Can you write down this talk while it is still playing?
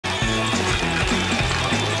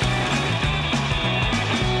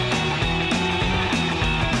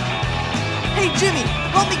Jimmy,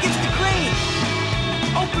 help me get to the crane!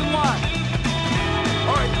 Open wide.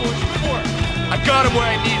 All right, boys, good work. I got him where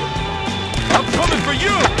I need him. I'm coming for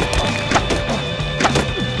you!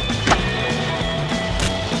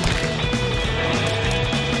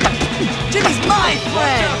 Jimmy's my Watch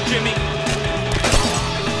friend! out, Jimmy!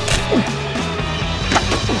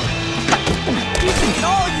 He's taking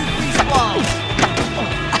all you grease balls!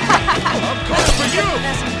 I'm coming for you!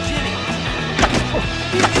 Finessing Jimmy!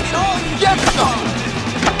 He's taking all you grease balls!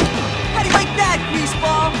 How do you like that, grease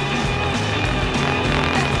ball?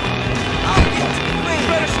 I'll get to the crane!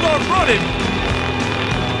 Better start running!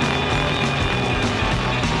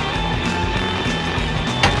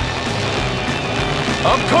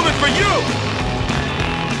 I'm coming for you!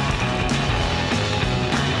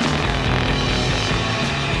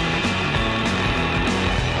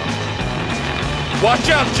 Watch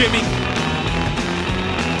out, Jimmy!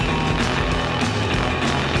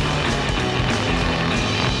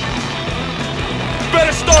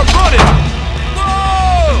 Better start running!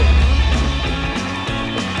 Whoa!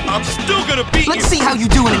 I'm still gonna beat you! Let's see how you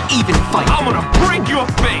do in an even fight! I'm gonna break your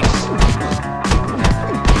face!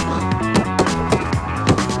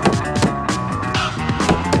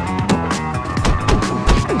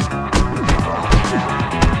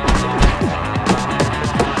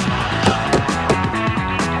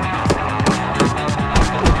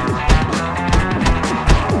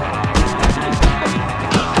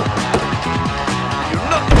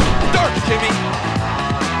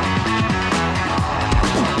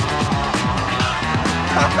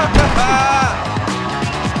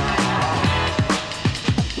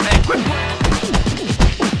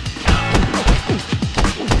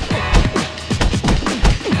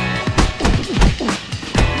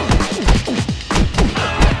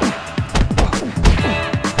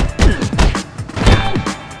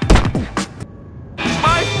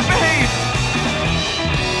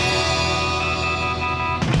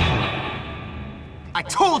 I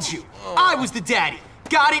told you! I was the daddy!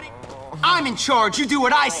 Got it? I'm in charge, you do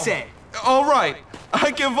what I say! All right,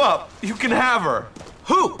 I give up. You can have her.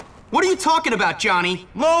 Who? What are you talking about, Johnny?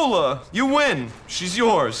 Lola, you win. She's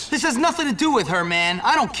yours. This has nothing to do with her, man.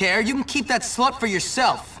 I don't care. You can keep that slut for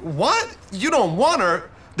yourself. What? You don't want her?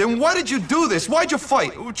 Then why did you do this? Why'd you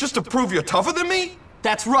fight? Just to prove you're tougher than me?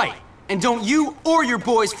 That's right. And don't you or your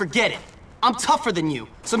boys forget it. I'm tougher than you,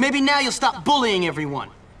 so maybe now you'll stop bullying everyone.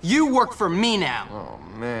 You work for me now. Oh,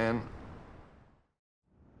 man.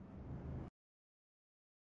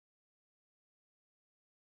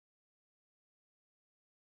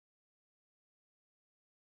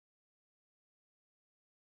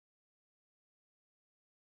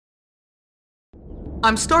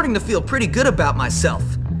 I'm starting to feel pretty good about myself.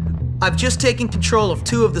 I've just taken control of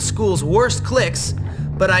 2 of the school's worst cliques,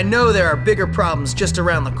 but I know there are bigger problems just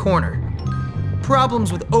around the corner.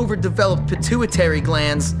 Problems with overdeveloped pituitary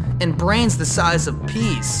glands and brains the size of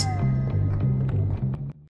peas.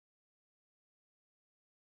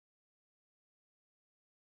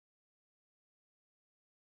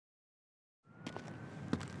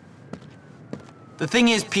 The thing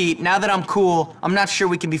is, Pete, now that I'm cool, I'm not sure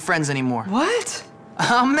we can be friends anymore. What?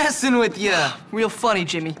 I'm messing with ya. Real funny,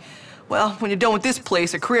 Jimmy. Well, when you're done with this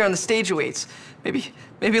place, a career on the stage awaits. Maybe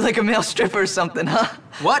like a male stripper or something, huh?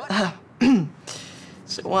 What?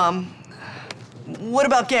 So, what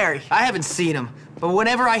about Gary? I haven't seen him, but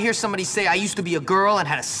whenever I hear somebody say I used to be a girl and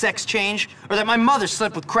had a sex change, or that my mother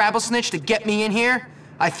slept with Crabblesnitch to get me in here,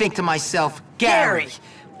 I think to myself, Gary!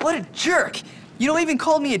 What a jerk! You don't even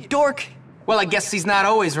call me a dork. Well, I guess he's not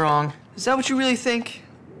always wrong. Is that what you really think?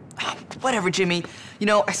 Whatever, Jimmy. You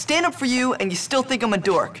know, I stand up for you and you still think I'm a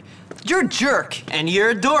dork. You're a jerk. And you're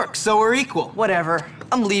a dork, so we're equal. Whatever.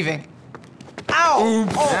 I'm leaving. Ow!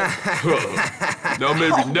 Now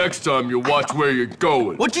maybe next time you'll watch where you're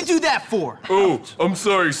going. What'd you do that for? Oh, I'm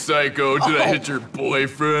sorry, Psycho. Did I hit your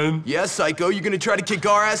boyfriend? Yeah, Psycho, you gonna try to kick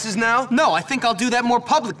our asses now? No, I think I'll do that more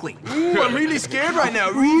publicly. Ooh, I'm really scared right now,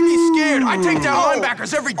 really scared. I take down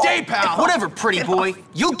linebackers every day, pal. Whatever, pretty boy.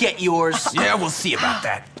 You'll get yours. Yeah, we'll see about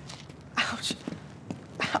that. Ouch.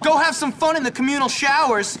 Go have some fun in the communal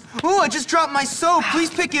showers. Ooh, I just dropped my soap. Please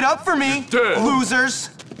pick it up for me. Dad.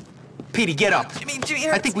 Losers. Petey, get up. Jimmy,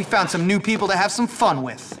 I think we found some new people to have some fun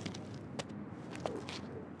with.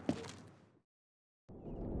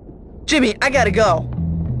 Jimmy, I gotta go.